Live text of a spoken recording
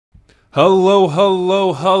Hello,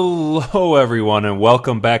 hello, hello, everyone, and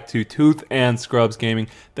welcome back to Tooth and Scrubs Gaming.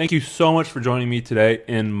 Thank you so much for joining me today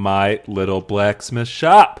in My Little Blacksmith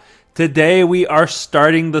Shop. Today we are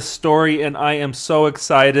starting the story, and I am so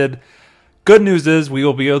excited. Good news is we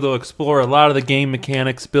will be able to explore a lot of the game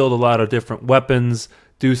mechanics, build a lot of different weapons,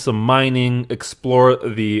 do some mining, explore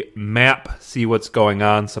the map, see what's going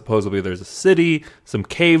on. Supposedly there's a city, some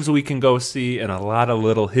caves we can go see, and a lot of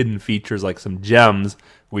little hidden features like some gems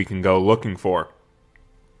we can go looking for.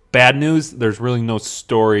 Bad news, there's really no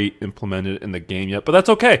story implemented in the game yet, but that's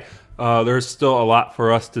okay. There's still a lot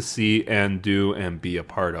for us to see and do and be a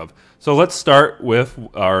part of. So let's start with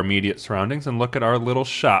our immediate surroundings and look at our little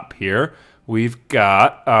shop here. We've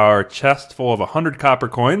got our chest full of 100 copper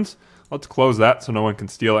coins. Let's close that so no one can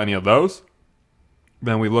steal any of those.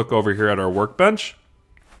 Then we look over here at our workbench.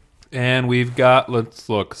 And we've got, let's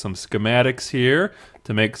look, some schematics here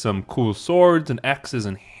to make some cool swords and axes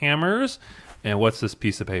and hammers. And what's this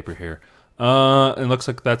piece of paper here? It looks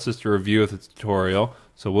like that's just a review of the tutorial,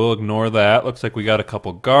 so we'll ignore that. Looks like we got a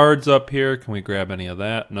couple guards up here. Can we grab any of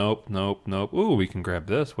that? Nope, nope, nope. Ooh, we can grab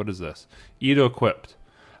this. What is this? Edo equipped.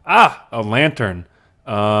 Ah, a lantern.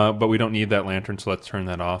 But we don't need that lantern, so let's turn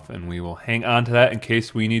that off, and we will hang on to that in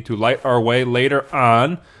case we need to light our way later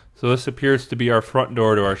on. So this appears to be our front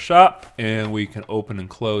door to our shop, and we can open and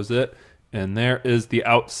close it. And there is the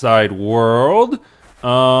outside world.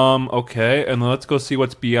 Okay, and let's go see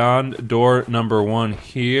what's beyond door number 1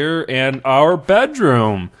 here, and our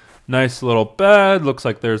bedroom. Nice little bed. Looks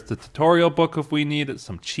like there's the tutorial book if we need it.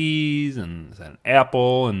 Some cheese and an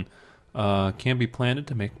apple, and can be planted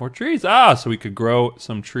to make more trees. So we could grow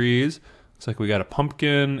some trees. Looks like we got a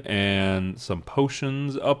pumpkin and some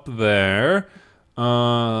potions up there.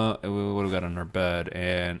 What do we got on our bed?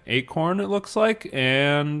 An acorn, it looks like,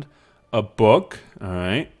 and a book. All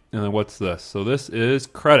right. And then what's this? So this is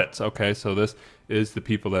credits. Okay, so this is the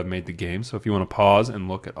people that have made the game. So if you want to pause and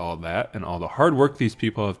look at all that and all the hard work these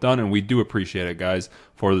people have done, and we do appreciate it, guys,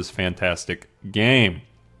 for this fantastic game.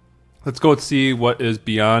 Let's go see what is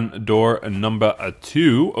beyond door number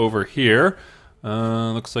 2 over here.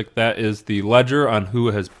 Looks like that is the ledger on who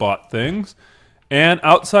has bought things. And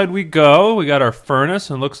outside we go. We got our furnace,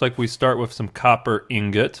 and it looks like we start with some copper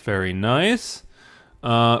ingots. Very nice.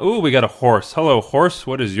 Ooh, we got a horse. Hello, horse.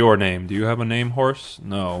 What is your name? Do you have a name, horse?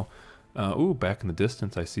 No. Ooh, back in the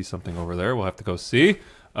distance, I see something over there. We'll have to go see.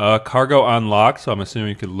 Cargo unlocked, so I'm assuming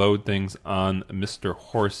we could load things on Mr.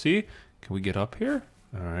 Horsey. Can we get up here?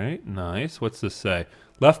 All right, nice. What's this say?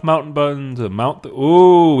 Left mountain button to mount the...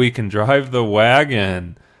 Ooh, we can drive the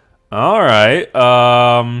wagon. All right.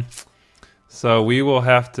 So we will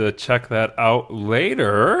have to check that out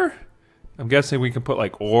later. I'm guessing we can put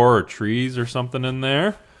like ore or trees or something in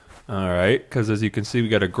there. All right, because as you can see, we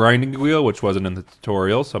got a grinding wheel, which wasn't in the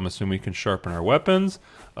tutorial, so I'm assuming we can sharpen our weapons.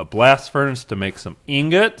 A blast furnace to make some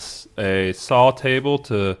ingots. A saw table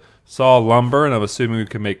to saw lumber, and I'm assuming we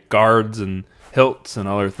can make guards and hilts and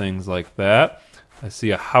other things like that. I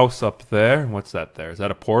see a house up there. What's that there? Is that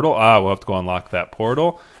a portal? We'll have to go unlock that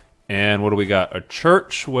portal. And what do we got? A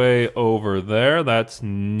church way over there. That's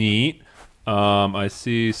neat. I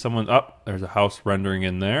see someone up. There's a house rendering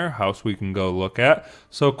in there. House we can go look at.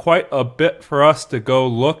 So quite a bit for us to go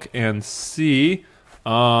look and see.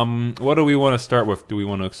 What do we want to start with? Do we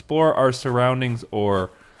want to explore our surroundings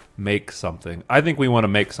or make something? I think we want to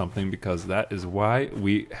make something because that is why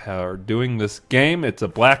we are doing this game. It's a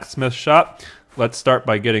blacksmith shop. Let's start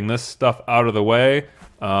by getting this stuff out of the way.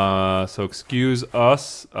 So excuse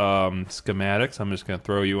us, schematics. I'm just going to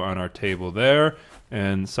throw you on our table there.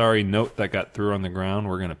 And sorry, note that got through on the ground.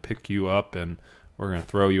 We're going to pick you up and we're going to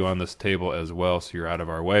throw you on this table as well so you're out of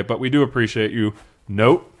our way. But we do appreciate you.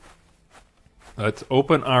 Note. Let's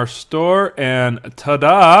open our store and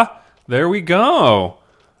ta-da! There we go.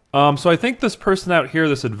 So I think this person out here,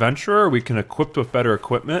 this adventurer, we can equip with better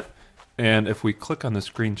equipment. And if we click on this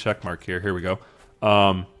green check mark here we go.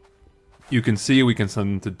 You can see we can send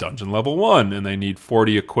them to dungeon level 1, and they need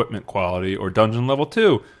 40 equipment quality, or dungeon level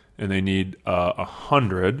 2, and they need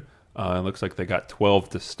 100. It looks like they got 12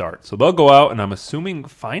 to start. So they'll go out, and I'm assuming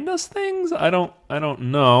find us things. I don't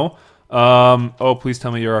know. Oh, please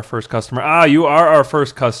tell me you're our first customer. You are our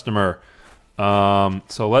first customer.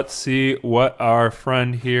 So let's see what our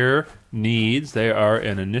friend here needs. They are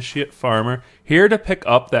an initiate farmer here to pick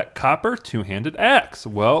up that copper two-handed axe.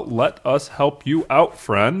 Well, let us help you out,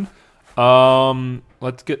 friend.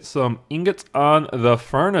 Let's get some ingots on the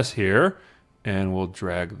furnace here, and we'll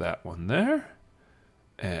drag that one there.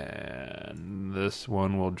 And this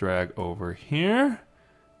one will drag over here.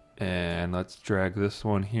 And let's drag this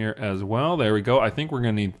one here as well. There we go. I think we're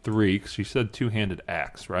going to need 3 because she said two-handed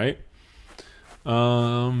axe, right?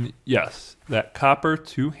 Yes, that copper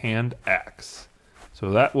two-hand axe. So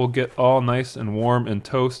that will get all nice and warm and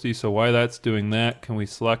toasty. So while that's doing that, can we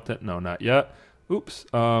select it? No, not yet. Oops.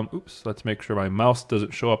 Let's make sure my mouse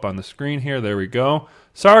doesn't show up on the screen here. There we go.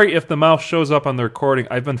 Sorry if the mouse shows up on the recording.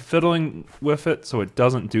 I've been fiddling with it so it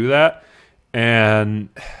doesn't do that. And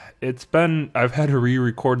I've had to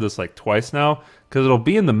re-record this like twice now because it'll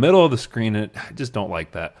be in the middle of the screen and I just don't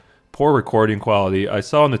like that. Poor recording quality. I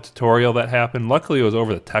saw in the tutorial that happened. Luckily it was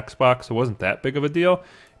over the text box, so it wasn't that big of a deal.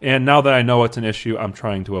 And now that I know it's an issue, I'm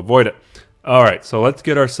trying to avoid it. All right, so let's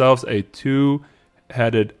get ourselves a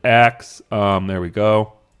two-headed axe. There we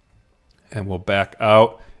go. And we'll back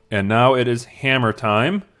out. And now it is hammer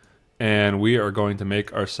time. And we are going to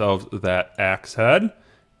make ourselves that axe head.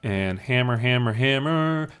 And hammer, hammer,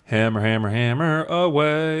 hammer, hammer, hammer, hammer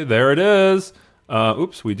away. There it is.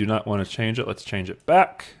 Oops, we do not want to change it. Let's change it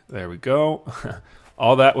back. There we go.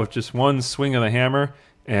 All that with just one swing of the hammer.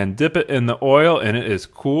 And dip it in the oil, and it is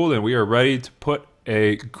cooled, and we are ready to put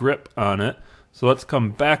a grip on it. So let's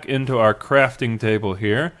come back into our crafting table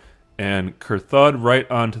here and kerthud right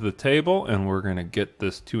onto the table, and we're going to get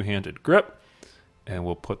this two-handed grip, and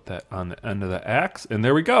we'll put that on the end of the axe. And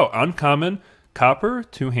there we go, uncommon copper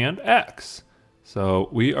two-hand axe. So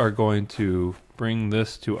we are going to bring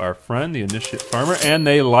this to our friend, the initiate farmer, and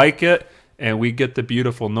they like it, and we get the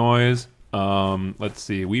beautiful noise. Let's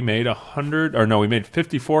see, we made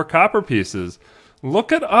 54 copper pieces.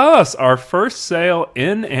 Look at us, our first sale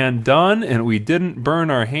in and done, and we didn't burn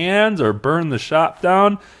our hands or burn the shop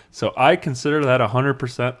down. So I consider that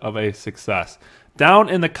 100% of a success. Down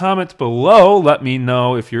in the comments below, let me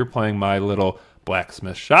know if you're playing My Little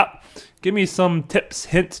Blacksmith Shop. Give me some tips,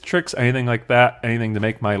 hints, tricks, anything like that, anything to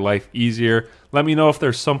make my life easier. Let me know if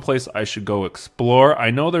there's someplace I should go explore.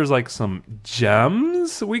 I know there's like some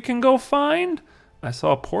gems we can go find. I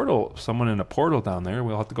saw a portal, someone in a portal down there.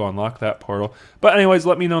 We'll have to go unlock that portal. But anyways,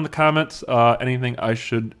 let me know in the comments anything I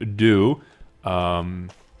should do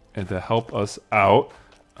and to help us out.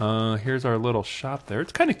 Here's our little shop there.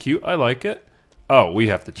 It's kind of cute. I like it. Oh, we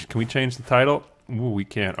have to. Can we change the title? Ooh, we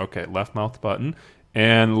can't. Okay, left mouse button.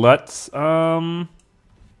 And let's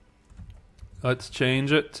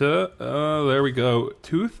change it to, there we go,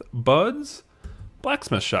 Tooth Buds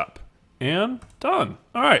Blacksmith Shop. And done.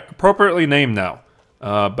 All right, appropriately named now.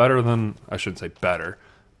 Better than, I shouldn't say better,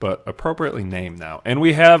 but appropriately named now. And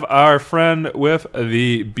we have our friend with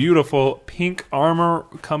the beautiful pink armor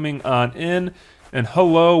coming on in. And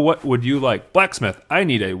hello, what would you like? Blacksmith, I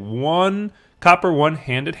need a copper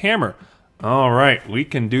one-handed hammer. All right, we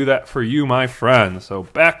can do that for you, my friend. So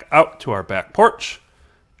back out to our back porch.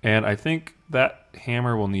 And I think that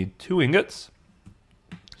hammer will need 2 ingots.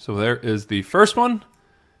 So there is the first one.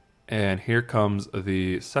 And here comes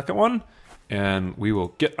the second one. And we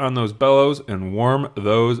will get on those bellows and warm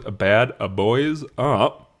those bad boys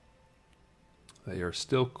up. They are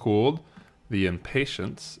still cooled. The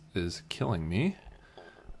impatience is killing me.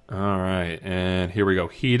 All right, and here we go,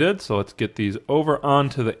 heated. So let's get these over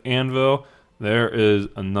onto the anvil. There is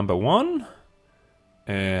a number 1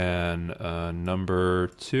 and number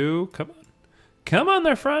 2. Come on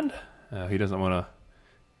there, friend. He doesn't want to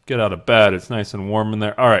get out of bed. It's nice and warm in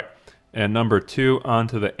there. All right, and number 2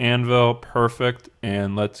 onto the anvil. Perfect.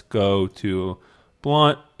 And let's go to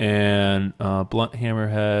blunt and blunt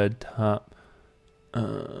hammerhead top.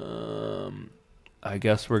 I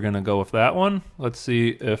guess we're going to go with that one. Let's see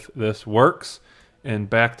if this works. And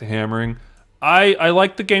back to hammering. I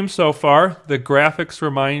like the game so far. The graphics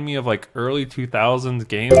remind me of like early 2000s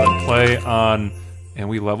games I play on, and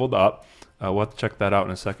we leveled up. We'll have to check that out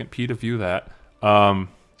in a second. P to view that.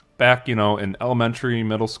 Back, in elementary,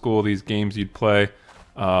 middle school, these games you'd play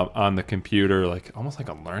on the computer, like almost like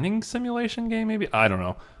a learning simulation game, maybe. I don't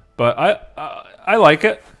know, but I like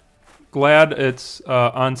it. Glad it's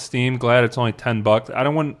on Steam. Glad it's only $10. I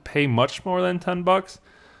wouldn't pay much more than $10.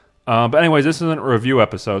 But anyways, this isn't a review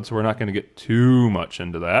episode, so we're not going to get too much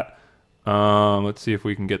into that. Let's see if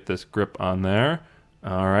we can get this grip on there.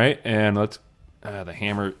 All right, and let's. The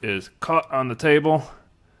hammer is caught on the table,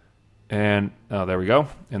 and there we go.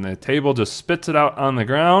 And the table just spits it out on the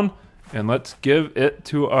ground. And let's give it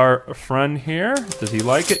to our friend here. Does he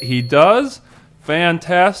like it? He does.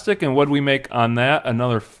 Fantastic. And what do we make on that?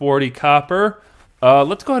 Another 40 copper.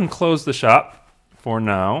 Let's go ahead and close the shop for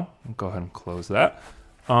now. We'll go ahead and close that.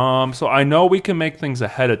 So I know we can make things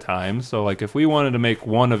ahead of time. So like if we wanted to make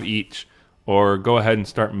one of each or go ahead and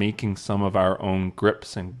start making some of our own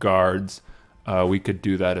grips and guards, we could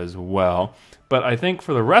do that as well. But I think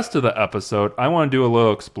for the rest of the episode, I want to do a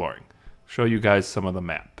little exploring. Show you guys some of the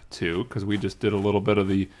map. to, because we just did a little bit of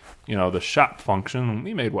the, the shop function.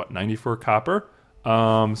 We made what, 94 copper.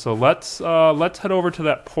 So let's head over to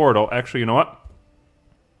that portal. Actually, you know what?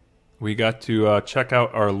 We got to check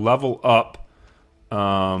out our level up.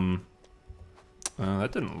 That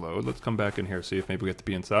didn't load. Let's come back in here, see if maybe we get to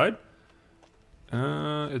be inside.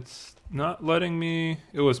 It's not letting me.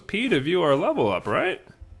 It was P to view our level up, right?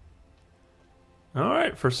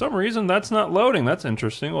 Alright, for some reason that's not loading. That's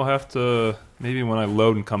interesting. We'll have to, maybe when I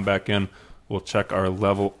load and come back in, we'll check our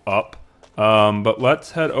level up. But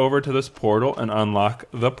let's head over to this portal and unlock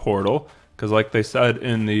the portal. Because like they said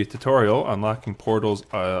in the tutorial, unlocking portals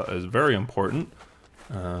is very important.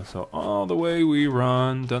 So all the way we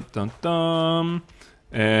run, dun dun dun.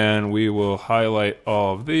 And we will highlight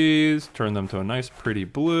all of these, turn them to a nice pretty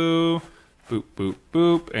blue. Boop, boop,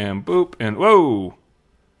 boop, and whoa!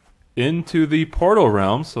 Into the portal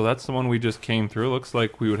realm. So that's the one we just came through. Looks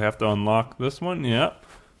like we would have to unlock this one. Yep.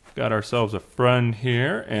 Got ourselves a friend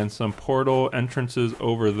here and some portal entrances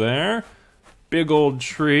over there. Big old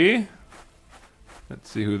tree. Let's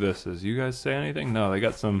see who this is. You guys say anything? No, they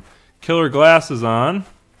got some killer glasses on.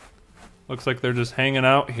 Looks like they're just hanging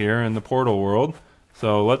out here in the portal world.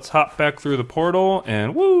 So let's hop back through the portal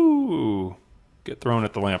and woo! Get thrown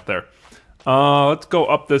at the lamp there. Let's go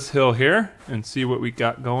up this hill here and see what we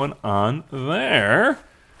got going on there.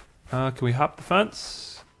 Can we hop the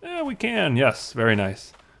fence? Yeah, we can. Yes, very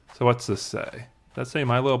nice. So what's this say? Does that say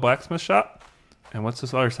My Little Blacksmith Shop? And what's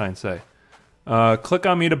this other sign say? Click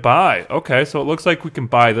on me to buy. Okay, so it looks like we can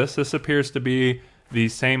buy this. This appears to be the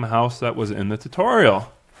same house that was in the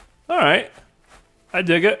tutorial. All right, I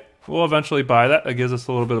dig it. We'll eventually buy that. That gives us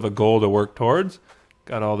a little bit of a goal to work towards.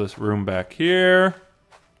 Got all this room back here.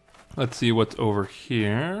 Let's see what's over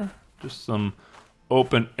here. Just some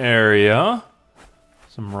open area.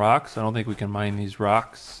 Some rocks. I don't think we can mine these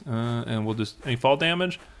rocks. And we'll just... Any fall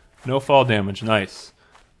damage? No fall damage. Nice.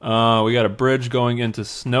 We got a bridge going into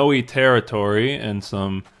snowy territory and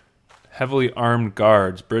some heavily armed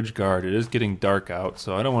guards. Bridge guard. It is getting dark out,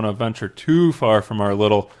 so I don't want to venture too far from our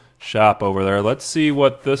little shop over there. Let's see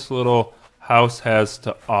what this little house has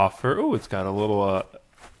to offer. Oh, it's got a little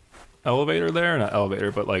elevator there. Not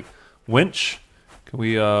elevator, but like winch. Can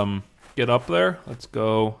we get up there? Let's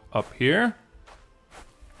go up here.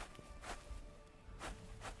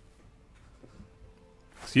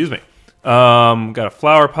 Excuse me. Got a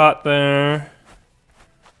flower pot there.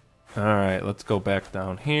 Alright, let's go back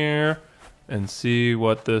down here and see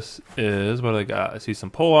what this is. What do they got? I see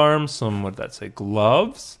some pole arms, some, what did that say,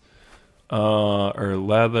 gloves? Or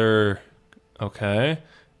leather, okay.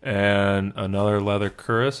 And another leather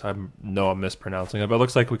cuirass. I know I'm mispronouncing it, but it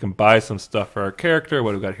looks like we can buy some stuff for our character.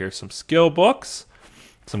 What do we got here? Some skill books,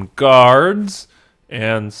 some guards,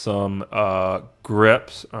 and some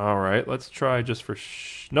grips. All right, let's try just for...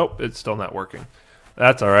 Nope, it's still not working.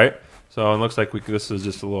 That's all right. So it looks like this is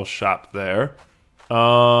just a little shop there.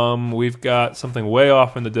 We've got something way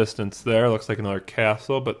off in the distance there. Looks like another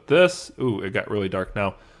castle, but this... Ooh, it got really dark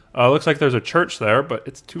now. Looks like there's a church there, but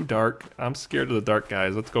it's too dark. I'm scared of the dark,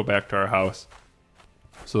 guys. Let's go back to our house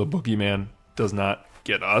so the boogeyman does not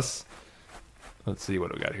get us. Let's see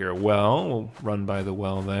what we got here. A well. We'll run by the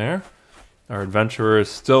well there. Our adventurer is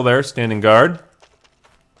still there, standing guard.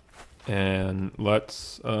 And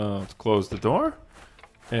let's close the door.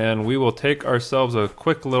 And we will take ourselves a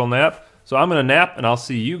quick little nap. So I'm going to nap, and I'll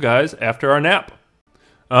see you guys after our nap.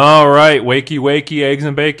 All right, wakey, wakey, eggs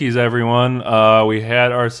and bakies, everyone. We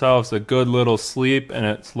had ourselves a good little sleep, and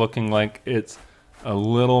it's looking like it's a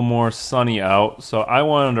little more sunny out. So I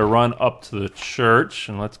wanted to run up to the church,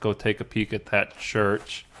 and let's go take a peek at that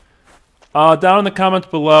church. Down in the comments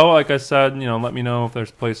below, like I said, let me know if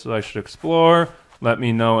there's places I should explore. Let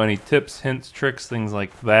me know any tips, hints, tricks, things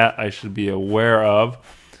like that I should be aware of.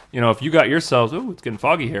 If you got yourselves... Ooh, it's getting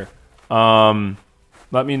foggy here.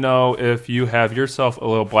 Let me know if you have yourself a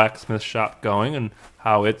little blacksmith shop going and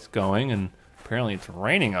how it's going. And apparently it's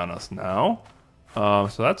raining on us now.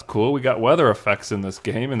 So that's cool. We got weather effects in this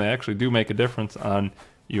game, and they actually do make a difference on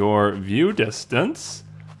your view distance.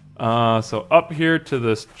 So up here to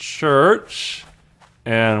this church,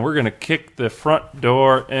 and we're going to kick the front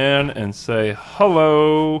door in and say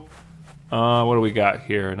hello. What do we got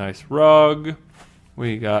here? A nice rug.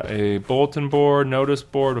 We got a bulletin board, notice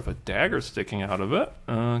board with a dagger sticking out of it.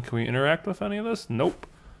 Can we interact with any of this? Nope.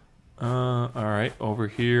 All right, over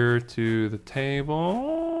here to the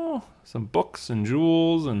table. Some books and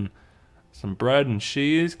jewels and some bread and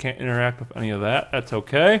cheese. Can't interact with any of that. That's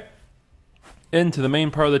okay. Into the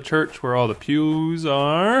main part of the church where all the pews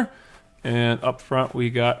are. And up front we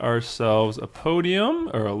got ourselves a podium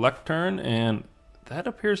or a lectern. And that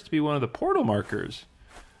appears to be one of the portal markers.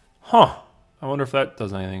 Huh. I wonder if that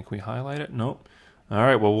does anything. Can we highlight it? Nope. All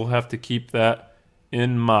right, well, we'll have to keep that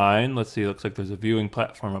in mind. Let's see. Looks like there's a viewing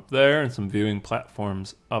platform up there and some viewing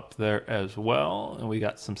platforms up there as well. And we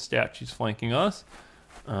got some statues flanking us.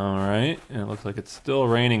 All right. And it looks like it's still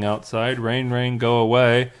raining outside. Rain, rain, go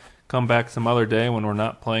away. Come back some other day when we're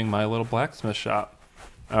not playing My Little Blacksmith Shop.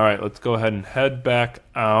 All right, let's go ahead and head back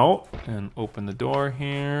out and open the door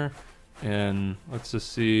here. And let's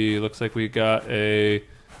just see. Looks like we got a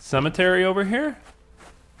cemetery over here.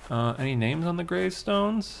 Any names on the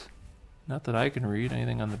gravestones? Not that I can read.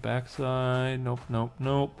 Anything on the backside? Nope, nope,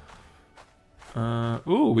 nope.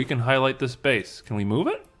 Ooh, we can highlight this base. Can we move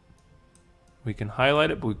it? We can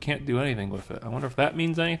highlight it, but we can't do anything with it. I wonder if that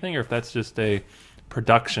means anything or if that's just a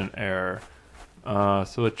production error.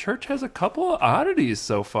 So the church has a couple of oddities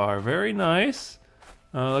so far. Very nice.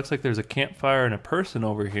 Looks like there's a campfire and a person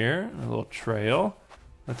over here. And a little trail.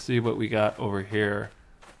 Let's see what we got over here.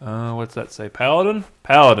 What's that say? Paladin?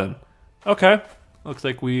 Paladin. Okay. Looks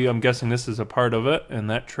like I'm guessing this is a part of it, and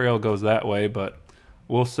that trail goes that way, but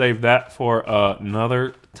we'll save that for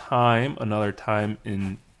another time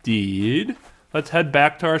indeed. Let's head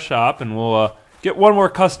back to our shop, and we'll get one more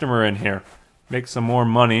customer in here, make some more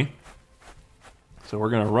money. So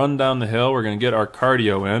we're going to run down the hill. We're going to get our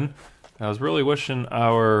cardio in. I was really wishing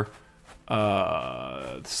our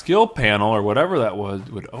skill panel, or whatever that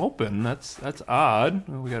was, would open. That's odd.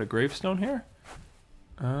 Oh, we got a gravestone here.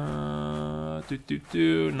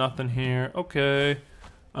 Nothing here. Okay.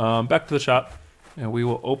 Back to the shop, and we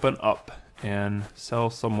will open up and sell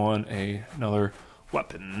someone another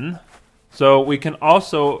weapon. So we can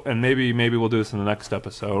also, and maybe we'll do this in the next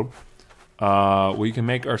episode, we can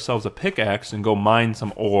make ourselves a pickaxe and go mine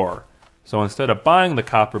some ore. So instead of buying the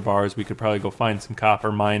copper bars, we could probably go find some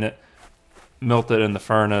copper, mine it, melt it in the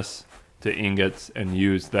furnace to ingots, and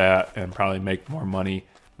use that and probably make more money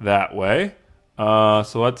that way.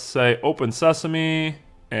 So let's say open sesame,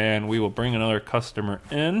 and we will bring another customer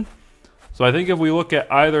in. So I think if we look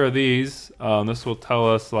at either of these, this will tell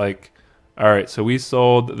us like, all right, so we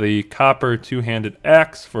sold the copper two-handed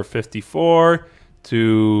axe for 54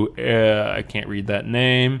 to, I can't read that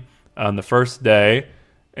name, on the first day,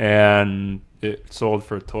 and it sold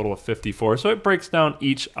for a total of 54. So it breaks down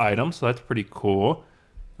each item, so that's pretty cool.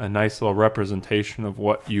 A nice little representation of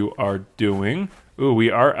what you are doing. Ooh, we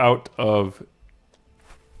are out of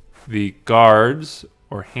the guards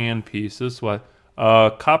or hand pieces. What?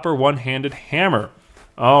 Copper one-handed hammer.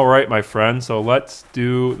 All right, my friend. So let's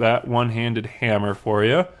do that one-handed hammer for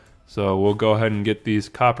you. So we'll go ahead and get these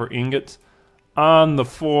copper ingots on the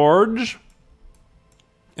forge.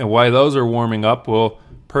 And while those are warming up, we'll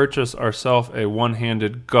purchase ourselves a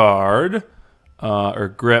one-handed guard, or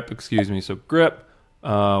grip, excuse me. So grip,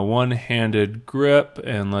 one-handed grip,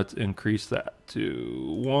 and let's increase that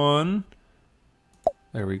to 1.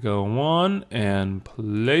 There we go, 1, and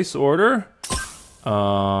place order.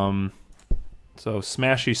 So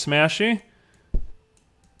smashy, smashy.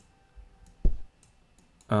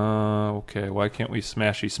 Okay, why can't we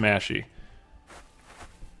smashy, smashy?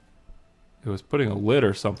 It was putting a lid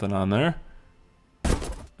or something on there.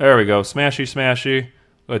 There we go, smashy, smashy.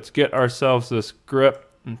 Let's get ourselves this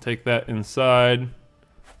grip and take that inside.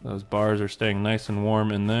 Those bars are staying nice and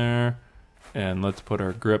warm in there. And let's put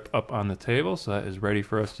our grip up on the table so that is ready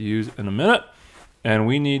for us to use in a minute. And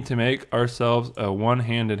we need to make ourselves a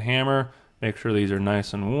one-handed hammer. Make sure these are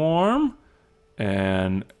nice and warm.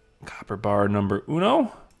 And copper bar number 1.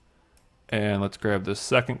 And let's grab the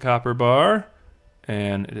second copper bar.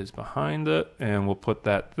 And it is behind it. And we'll put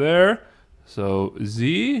that there. So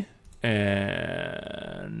Z.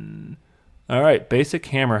 And all right, basic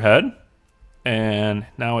hammerhead. And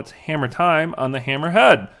now it's hammer time on the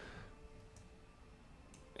hammerhead.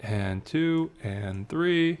 And 2, and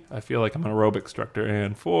 3. I feel like I'm an aerobic instructor.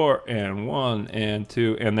 And 4, and 1, and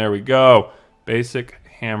 2. And there we go. Basic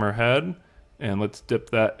hammerhead. And let's dip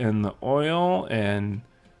that in the oil. And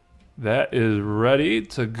that is ready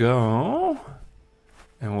to go.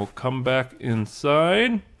 And we'll come back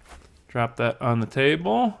inside. Drop that on the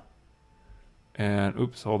table. And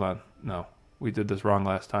oops, hold on. No, we did this wrong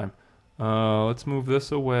last time. Let's move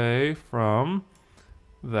this away from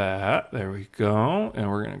that. There we go.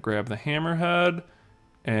 And we're going to grab the hammerhead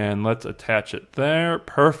and let's attach it there.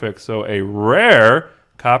 Perfect. So a rare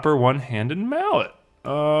copper one-handed mallet.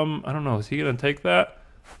 I don't know. Is he going to take that?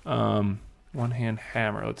 One-hand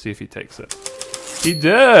hammer. Let's see if he takes it. He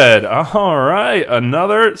did. All right.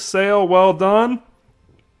 Another sale well done.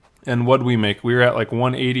 And what'd we make? We were at like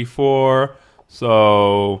 184.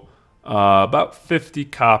 So about 50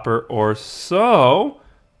 copper or so.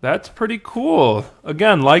 That's pretty cool.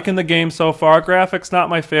 Again, liking the game so far. Graphics not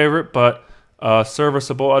my favorite, but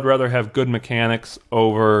serviceable. I'd rather have good mechanics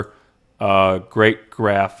over great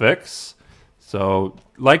graphics. So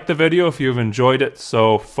like the video if you've enjoyed it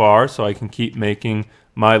so far, so I can keep making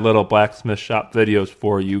My Little Blacksmith Shop videos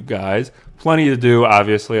for you guys. Plenty to do,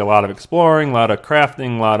 obviously. A lot of exploring, a lot of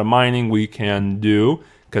crafting, a lot of mining we can do,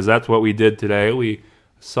 because that's what we did today. We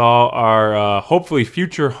saw our hopefully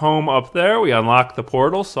future home up there. We unlocked the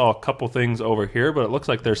portal, saw a couple things over here, but it looks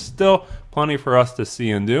like there's still plenty for us to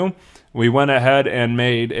see and do. We went ahead and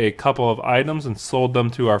made a couple of items and sold them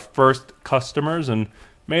to our first customers and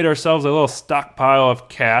made ourselves a little stockpile of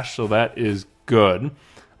cash, so that is good.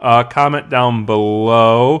 Comment down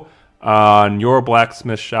below on your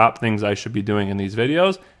blacksmith shop, things I should be doing in these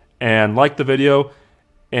videos, and like the video.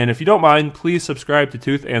 And if you don't mind, please subscribe to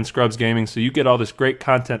Tooth and Scrubs Gaming so you get all this great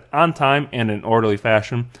content on time and in an orderly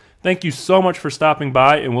fashion. Thank you so much for stopping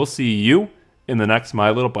by, and we'll see you in the next My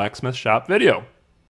Little Blacksmith Shop video.